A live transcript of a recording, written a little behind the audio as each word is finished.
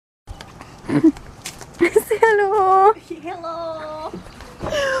Say hello. Hello.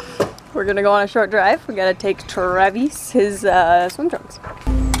 We're gonna go on a short drive. We gotta take Travis his swim trunks.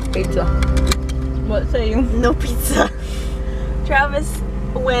 Pizza. What say you? No pizza. Travis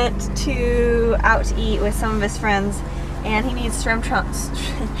went out to eat with some of his friends, and he needs swim trunks.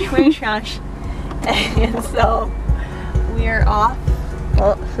 Swim trunks. And so we are off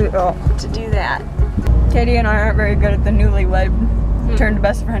to do that. Katie and I aren't very good at the newlywed turn to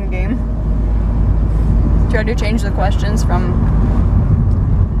best friend game. Tried to change the questions from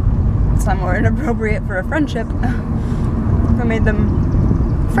some were inappropriate for a friendship. We made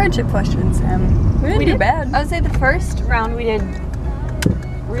them friendship questions, and we didn't do bad. I would say the first round we did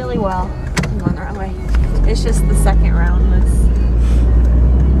really well. I'm going the wrong way. It's just the second round was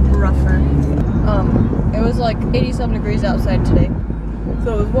rougher. It was like 87 degrees outside today,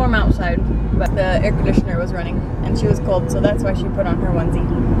 so it was warm outside, but the air conditioner was running, and she was cold, so that's why she put on her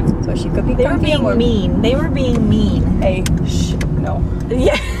onesie, so she could be They were comfy and being warm. mean. They were being mean. Hey, shh, no.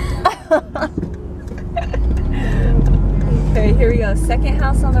 Yeah. Okay, here we go. Second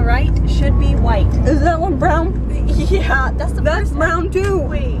house on the right should be white. Is that one brown? Yeah, that's first brown too.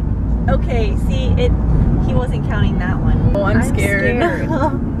 Wait. Okay, see it. He wasn't counting that one. Oh, I'm scared.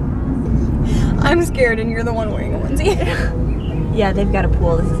 I'm scared, and you're the one wearing a onesie. Yeah, they've got a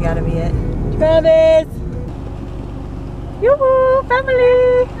pool. This has got to be it. Travis! Yoo-hoo,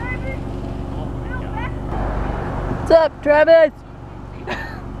 family! What's up, Travis?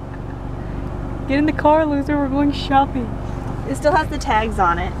 Get in the car, loser. We're going shopping. It still has the tags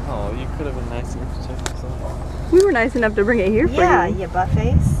on it. Oh, you could have been nice enough to check yourself. We were nice enough to bring it here for Yeah, you. you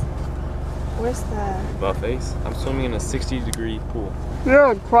buttface. Where's the... Buffets. I'm swimming in a 60-degree pool.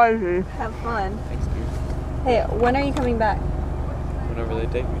 You're crazy. Have fun. Thanks, dude. Hey, when are you coming back? Whenever they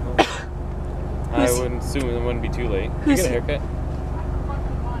take me home. I wouldn't assume it wouldn't be too late. You get a haircut?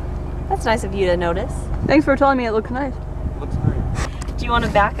 That's nice of you to notice. Thanks for telling me it looks nice. Looks great. Do you want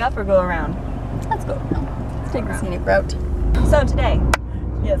to back up or go around? Let's go. Let's take the scenic route. So today,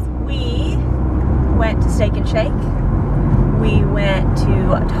 Yes. we went to Steak and Shake. We went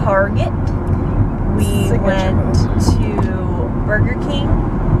to Target. We Signature went to Burger King.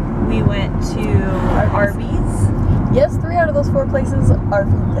 We went to Arby's. Yes, 3 out of those 4 places are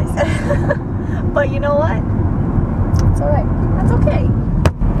food places. But you know what? It's alright. That's okay.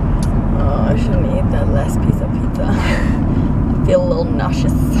 Oh, I shouldn't eat that last piece of pizza. I feel a little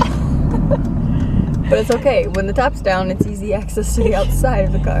nauseous. But it's okay. When the top's down, it's easy access to the outside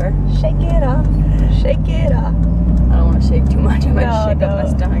of the car. Shake it up. Shake it up. I don't want to shake too much. I might No, shake up my no.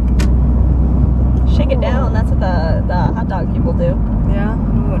 stomach. Shake it down. That's what the hot dog people do. Yeah?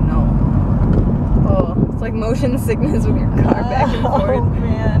 Oh, no. Oh, it's like motion sickness with your car back and Oh, forth.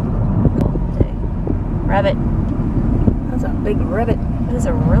 man. Rabbit. That's a big rabbit. That is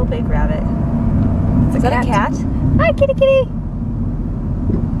a real big rabbit. Is that a cat? Hi, kitty kitty.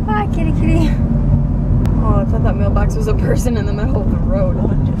 Hi, kitty kitty. Oh, I thought that mailbox was a person in the middle of the road.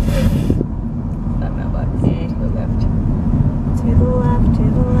 That mailbox. To the left. To the left, to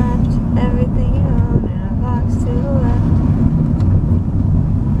the left. Everything you own in a box to the left.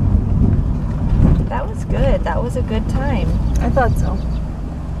 That was good. That was a good time. I thought so.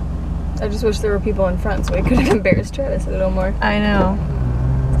 I just wish there were people in front so we could have embarrassed Travis a little more. I know.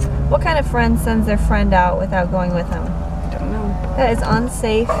 What kind of friend sends their friend out without going with them? I don't know. That is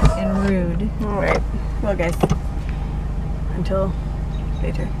unsafe and rude. Alright. Well, guys. Until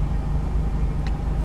later.